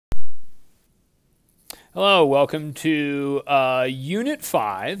Hello, welcome to Unit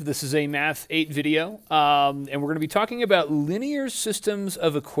 5. This is a Math 8 video, and we're going to be talking about linear systems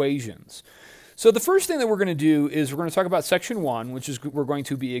of equations. So the first thing that we're going to do is we're going to talk about Section 1, which is we're going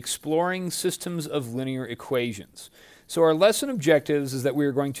to be exploring systems of linear equations. So our lesson objectives is that we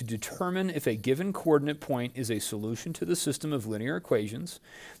are going to determine if a given coordinate point is a solution to the system of linear equations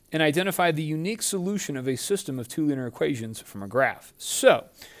and identify the unique solution of a system of two linear equations from a graph. So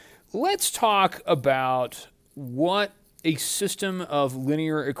let's talk about what a system of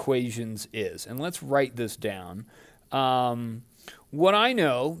linear equations is, and let's write this down. What I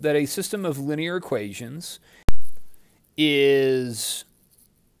know that a system of linear equations is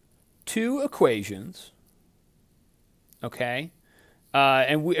two equations, okay?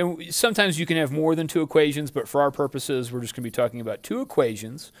 And sometimes you can have more than two equations, but for our purposes, we're just going to be talking about two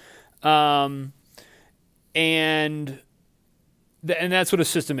equations. And that's what a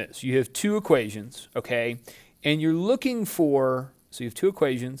system is. You have two equations, okay? And you're looking for, so you have two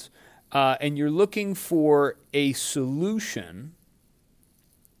equations, and you're looking for a solution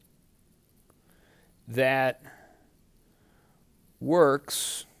that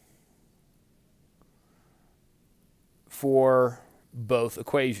works for both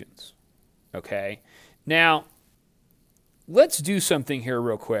equations, okay? Now, let's do something here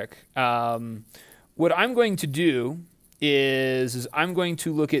real quick. What I'm going to do is I'm going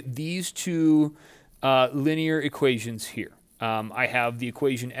to look at these two linear equations here. I have the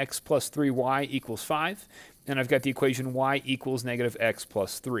equation x plus 3y equals 5, and I've got the equation y equals negative x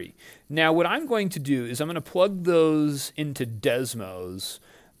plus 3. Now what I'm going to do is I'm going to plug those into Desmos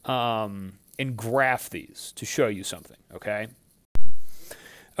and graph these to show you something, okay?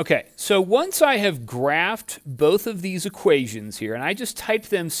 Okay, so once I have graphed both of these equations here, and I just typed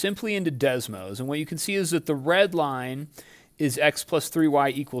them simply into Desmos, and what you can see is that the red line is x plus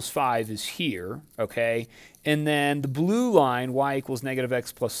 3y equals 5 is here, okay? And then the blue line, y equals negative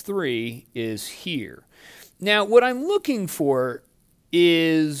x plus 3, is here. Now, what I'm looking for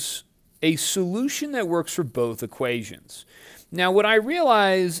is a solution that works for both equations. Now, what I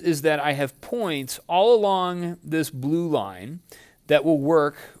realize is that I have points all along this blue line that will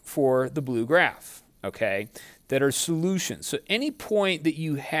work for the blue graph, okay, that are solutions. So any point that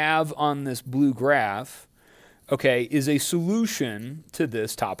you have on this blue graph, okay, is a solution to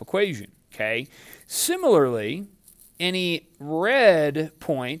this top equation, okay? Similarly, any red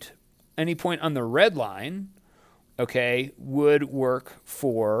point, any point on the red line, okay, would work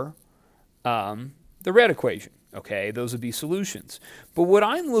for the red equation, okay? Those would be solutions. But what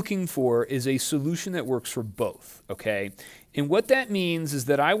I'm looking for is a solution that works for both, okay? And what that means is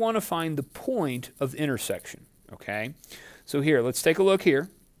that I want to find the point of intersection, okay? So here, let's take a look here.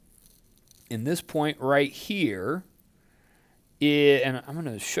 In this point right here, and I'm going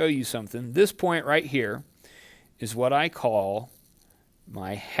to show you something. This point right here is what I call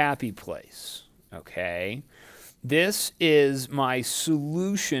my happy place, okay? This is my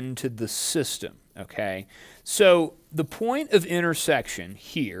solution to the system, okay? So the point of intersection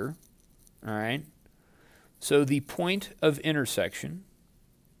here, all right? So the point of intersection,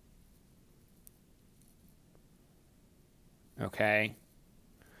 okay,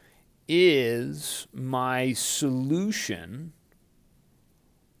 is my solution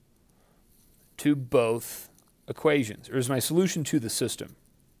to both equations, or is my solution to the system,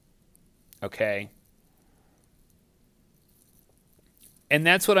 okay? And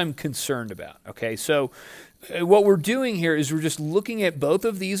that's what I'm concerned about, okay? So what we're doing here is we're just looking at both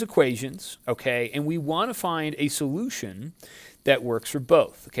of these equations, okay? And we want to find a solution that works for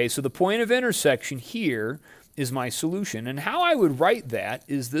both, okay? So the point of intersection here is my solution. And how I would write that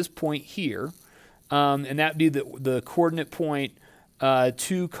is this point here, and that would be the coordinate point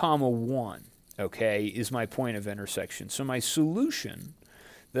 2, 1, okay, is my point of intersection. So my solution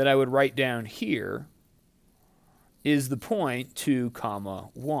that I would write down here is the point 2,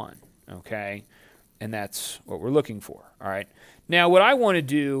 1, okay? And that's what we're looking for, all right? Now, what I want to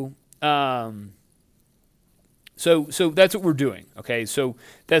do, so that's what we're doing, okay? So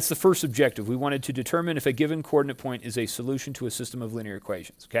that's the first objective. We wanted to determine if a given coordinate point is a solution to a system of linear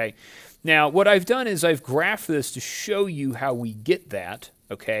equations, okay? Now, what I've done is I've graphed this to show you how we get that,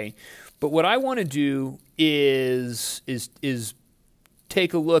 okay? But what I want to do is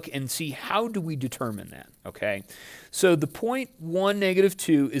take a look and see how do we determine that, okay? So the point 1, negative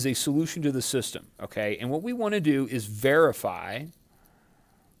 2 is a solution to the system, okay? And what we want to do is verify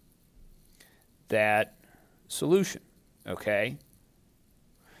that solution, okay?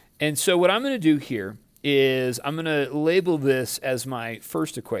 And so what I'm going to do here is I'm going to label this as my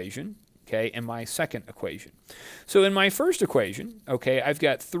first equation, okay, in my second equation. So in my first equation, okay, I've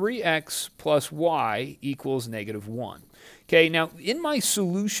got 3x plus y equals negative 1. Okay, now in my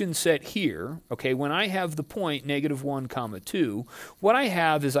solution set here, okay, when I have the point negative 1 comma 2, what I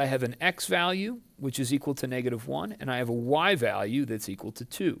have is I have an x value, which is equal to negative 1, and I have a y value that's equal to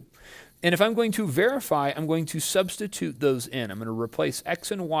 2. And if I'm going to verify, I'm going to substitute those in. I'm going to replace x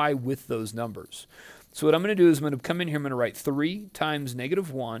and y with those numbers. So what I'm going to do is I'm going to come in here, I'm going to write 3 times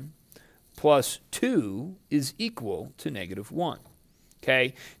negative 1 plus 2 is equal to negative 1.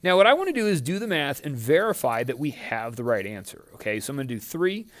 Okay, now what I want to do is do the math and verify that we have the right answer. Okay, so I'm going to do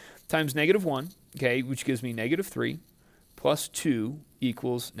 3 times negative 1, okay, which gives me negative 3 plus 2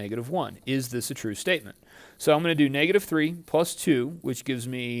 equals negative 1. Is this a true statement? So I'm going to do negative 3 plus 2, which gives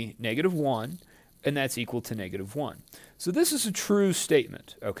me negative 1, and that's equal to negative 1. So this is a true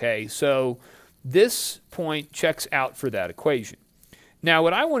statement. Okay, so this point checks out for that equation. Now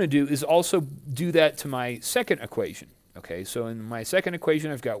what I want to do is also do that to my second equation. Okay, so in my second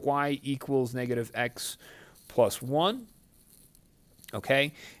equation, I've got y equals negative x plus 1.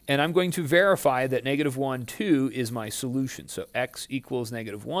 Okay, and I'm going to verify that negative 1, 2 is my solution. So x equals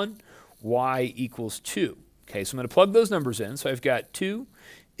negative 1, y equals 2. Okay, so I'm going to plug those numbers in. So I've got 2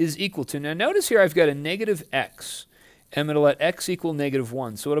 is equal to, now notice here I've got a negative x, and I'm going to let x equal negative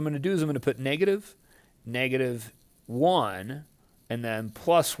 1. So what I'm going to do is I'm going to put negative, negative 1, and then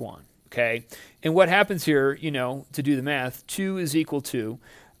plus 1. Okay, and what happens here, you know, to do the math, 2 is equal to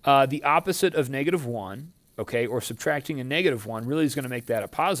the opposite of negative 1, okay, or subtracting a negative 1 really is going to make that a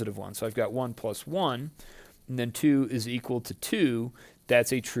positive 1. So I've got 1 plus 1, and then 2 is equal to 2.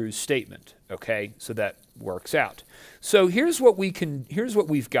 That's a true statement, okay, so that works out. So here's what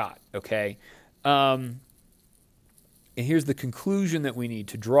we've got, okay, and here's the conclusion that we need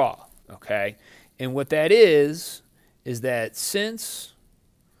to draw, okay, and what that is that since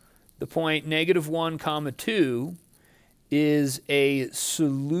the point negative 1 comma 2 is a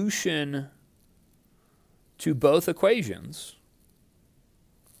solution to both equations,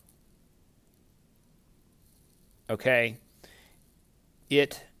 okay,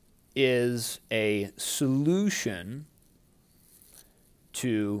 it is a solution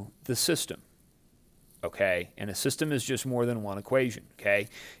to the system, okay, and a system is just more than one equation, okay,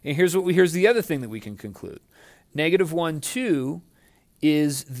 and here's the other thing that we can conclude. Negative 1, 2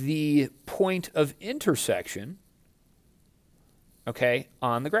 is the point of intersection, okay,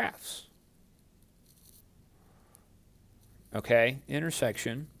 on the graphs. Okay,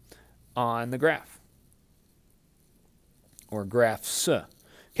 intersection on the graph, or graphs.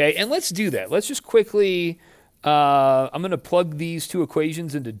 Okay, and let's do that. Let's just quickly, I'm going to plug these two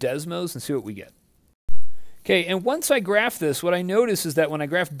equations into Desmos and see what we get. Okay, and once I graph this, what I notice is that when I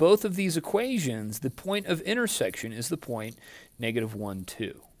graph both of these equations, the point of intersection is the point negative 1,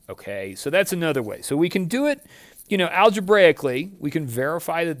 2. Okay, so that's another way. So we can do it, you know, algebraically. We can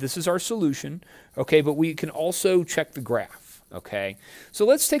verify that this is our solution, okay, but we can also check the graph, okay. So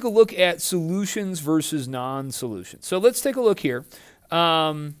let's take a look at solutions versus non-solutions. So let's take a look here.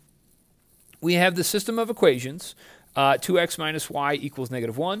 We have the system of equations, 2x minus y equals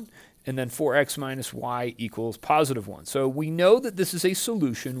negative 1. And then 4x minus y equals positive 1. So we know that this is a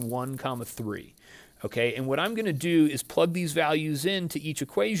solution, 1 comma 3. Okay, and what I'm going to do is plug these values into each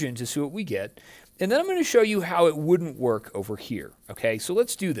equation to see what we get. And then I'm going to show you how it wouldn't work over here. Okay, so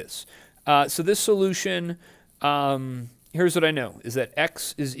let's do this. So this solution, here's what I know, is that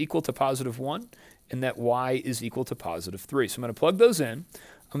x is equal to positive 1 and that y is equal to positive 3. So I'm going to plug those in.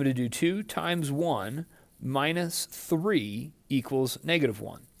 I'm going to do 2 times 1 minus 3 equals negative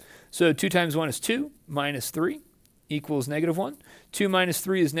 1. So 2 times 1 is 2, minus 3 equals negative 1. 2 minus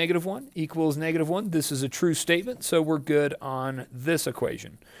 3 is negative 1 equals negative 1. This is a true statement, so we're good on this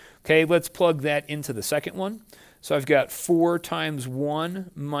equation. Okay, let's plug that into the second one. So I've got 4 times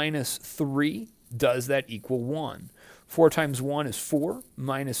 1 minus 3. Does that equal 1? 4 times 1 is 4,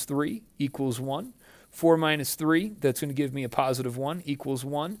 minus 3 equals 1. 4 minus 3, that's going to give me a positive 1, equals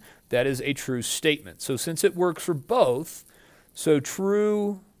 1. That is a true statement. So since it works for both, so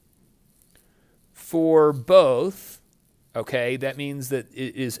true for both, okay, that means that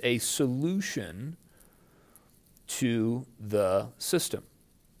it is a solution to the system.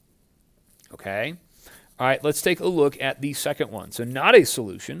 Okay? All right, let's take a look at the second one. So not a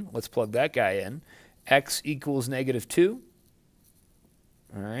solution. Let's plug that guy in. X equals negative 2.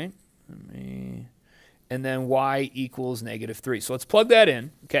 All right. And then y equals negative 3. So let's plug that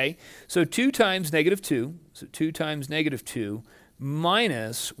in. Okay? So 2 times negative 2. So 2 times negative 2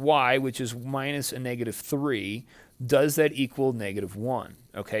 minus y, which is minus a negative 3, does that equal negative 1?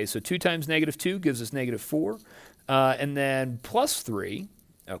 Okay, so 2 times negative 2 gives us negative 4, and then plus 3,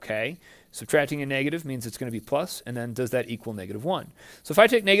 okay? Subtracting a negative means it's going to be plus, and then does that equal -1? So if I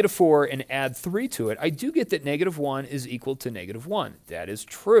take -4 and add 3 to it, I do get that -1 is equal to -1. That is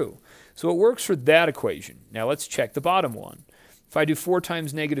true. So it works for that equation. Now let's check the bottom one. If I do 4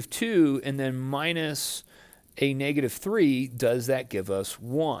 times -2 and then minus a -3, does that give us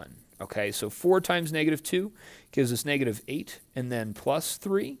 1? Okay, so 4 times -2 gives us -8, and then plus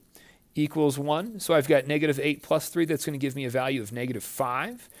 3 equals 1. So I've got -8 plus 3. That's going to give me a value of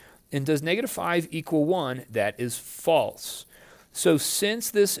 -5. And does -5 equal 1? That is false. So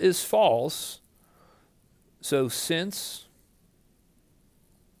since this is false,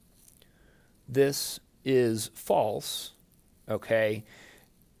 okay,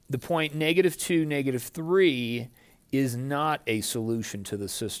 the point -2, -3 is not a solution to the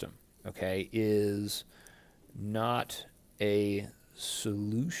system, okay, is not a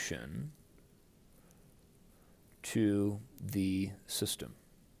solution to the system.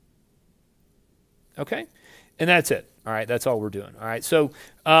 Okay, and that's it. All right, that's all we're doing. All right, so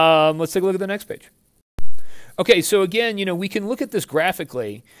let's take a look at the next page. Okay, so again, we can look at this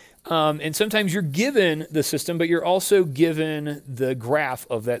graphically, and sometimes you're given the system, but you're also given the graph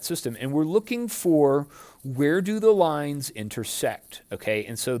of that system, and we're looking for where do the lines intersect, okay?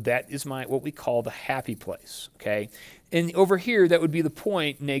 And so that is what we call the happy place, okay? And over here, that would be the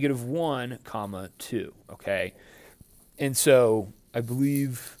point -1, 2, okay? And so I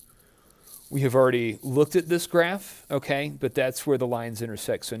believe we have already looked at this graph, okay? But that's where the lines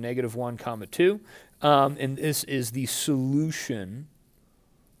intersect. So -1, 2, and this is the solution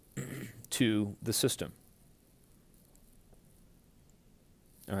to the system.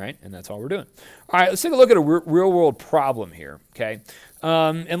 All right, and that's all we're doing. All right, let's take a look at a real-world problem here, okay?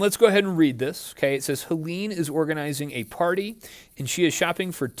 And let's go ahead and read this, okay? It says, Helene is organizing a party, and she is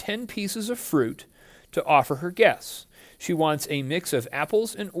shopping for 10 pieces of fruit to offer her guests. She wants a mix of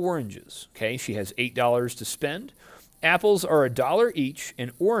apples and oranges, okay? She has $8 to spend. Apples are $1 each,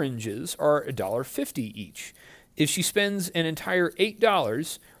 and oranges are $1.50 each. If she spends an entire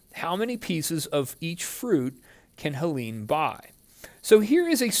 $8, how many pieces of each fruit can Helene buy? So here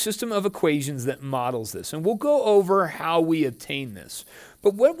is a system of equations that models this, and we'll go over how we obtain this.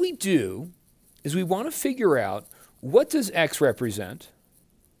 But what we do is we want to figure out, what does x represent?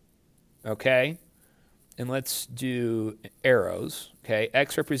 Okay, and let's do arrows. Okay,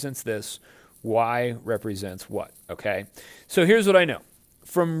 x represents this, y represents what? Okay, so here's what I know.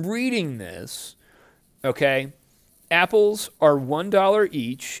 From reading this, okay, apples are $1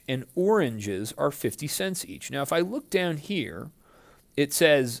 each, and oranges are 50 cents each. Now, if I look down here, it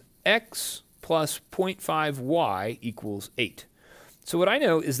says x plus 0.5y equals 8. So what I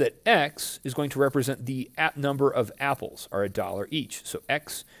know is that x is going to represent the number of apples, are $1 each. So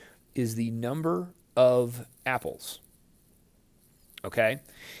x is the number of apples. Okay?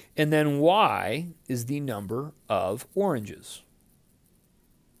 And then y is the number of oranges.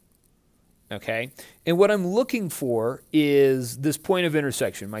 Okay? And what I'm looking for is this point of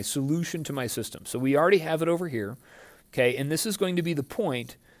intersection, my solution to my system. So we already have it over here. Okay, and this is going to be the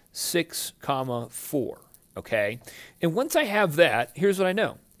point 6, 4, okay? And once I have that, here's what I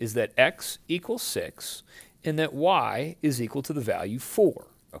know, is that x equals 6 and that y is equal to the value 4,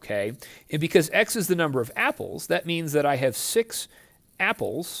 okay? And because x is the number of apples, that means that I have 6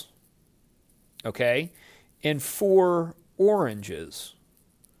 apples, okay, and 4 oranges,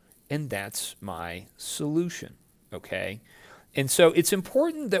 and that's my solution, okay? And so it's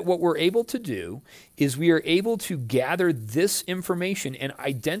important that what we're able to do is we are able to gather this information and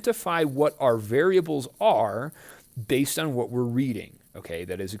identify what our variables are based on what we're reading. Okay,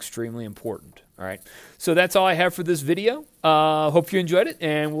 that is extremely important. All right, so that's all I have for this video. Hope you enjoyed it,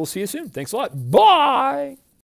 and we'll see you soon. Thanks a lot. Bye!